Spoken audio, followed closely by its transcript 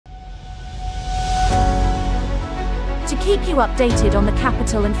keep you updated on the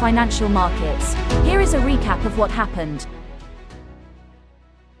capital and financial markets, here is a recap of what happened.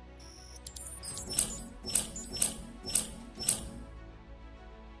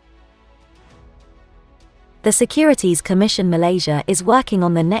 The Securities Commission Malaysia is working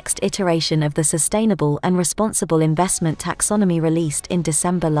on the next iteration of the Sustainable and Responsible Investment Taxonomy released in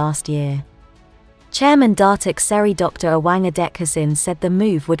December last year. Chairman Datuk Seri Dr. Awang Adek Hassin said the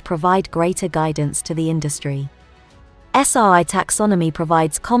move would provide greater guidance to the industry. SRI taxonomy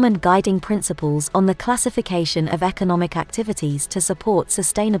provides common guiding principles on the classification of economic activities to support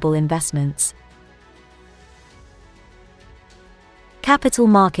sustainable investments. Capital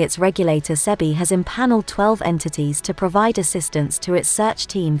markets regulator SEBI has empaneled 12 entities to provide assistance to its search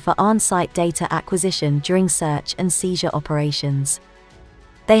team for on-site data acquisition during search and seizure operations.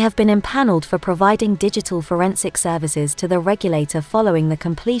 They have been empaneled for providing digital forensic services to the regulator following the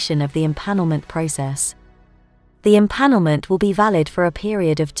completion of the empanelment process. The empanelment will be valid for a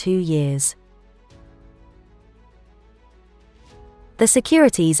period of 2 years. The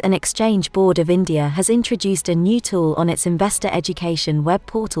Securities and Exchange Board of India has introduced a new tool on its investor education web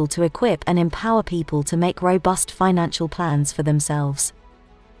portal to equip and empower people to make robust financial plans for themselves.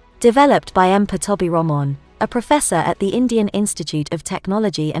 Developed by M. Patobiromon, a professor at the Indian Institute of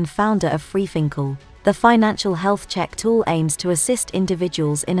Technology and founder of FreeFinkle, the financial health check tool aims to assist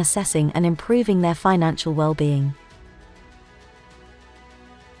individuals in assessing and improving their financial well-being.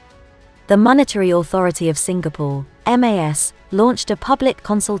 The Monetary Authority of Singapore, MAS, launched a public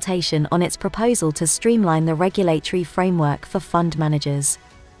consultation on its proposal to streamline the regulatory framework for fund managers.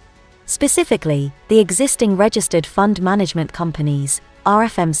 Specifically, the existing registered fund management companies,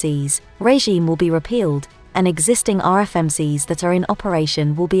 RFMCs, regime will be repealed, and existing RFMCs that are in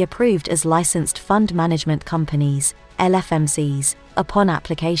operation will be approved as licensed fund management companies, LFMCs, upon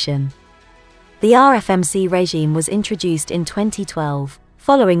application. The RFMC regime was introduced in 2012,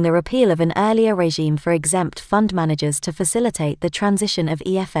 following the repeal of an earlier regime for exempt fund managers to facilitate the transition of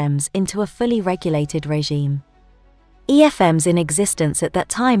EFMs into a fully regulated regime. EFMs in existence at that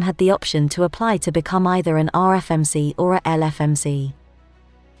time had the option to apply to become either an RFMC or a LFMC.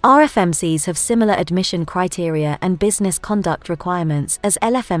 RFMCs have similar admission criteria and business conduct requirements as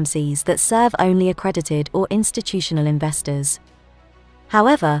LFMCs that serve only accredited or institutional investors.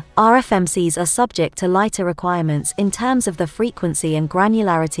 However, RFMCs are subject to lighter requirements in terms of the frequency and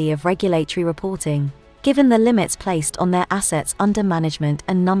granularity of regulatory reporting, given the limits placed on their assets under management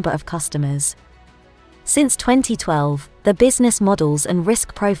and number of customers. Since 2012, the business models and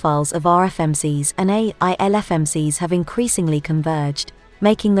risk profiles of RFMCs and LFMCs have increasingly converged,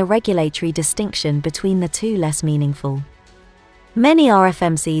 making the regulatory distinction between the two less meaningful. Many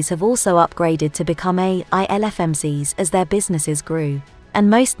RFMCs have also upgraded to become LFMCs as their businesses grew, and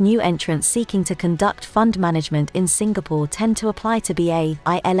most new entrants seeking to conduct fund management in Singapore tend to apply to be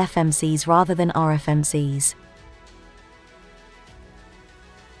LFMCs rather than RFMCs.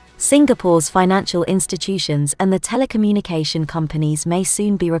 Singapore's financial institutions and the telecommunication companies may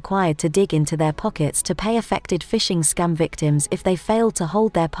soon be required to dig into their pockets to pay affected phishing scam victims if they fail to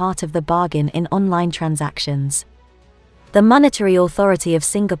hold their part of the bargain in online transactions. The Monetary Authority of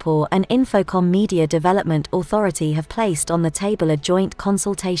Singapore and Infocom Media Development Authority have placed on the table a joint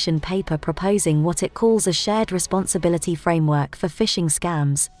consultation paper proposing what it calls a shared responsibility framework for phishing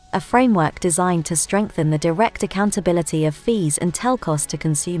scams, a framework designed to strengthen the direct accountability of fees and telcos to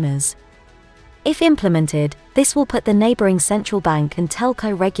consumers. If implemented, this will put the neighbouring central bank and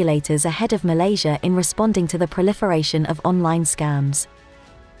telco regulators ahead of Malaysia in responding to the proliferation of online scams.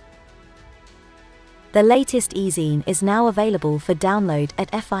 The latest e-Zine is now available for download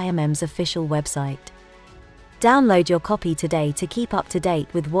at FIMM's official website. Download your copy today to keep up to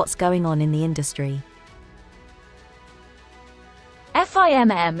date with what's going on in the industry.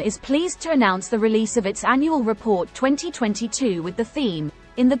 FIMM is pleased to announce the release of its annual report 2022 with the theme,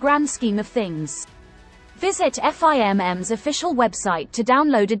 "In the Grand Scheme of Things." Visit FIMM's official website to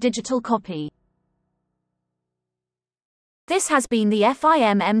download a digital copy. This has been the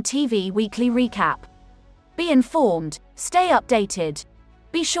FIMM TV Weekly Recap. Be informed, stay updated.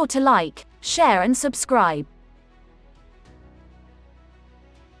 Be sure to like, share and subscribe.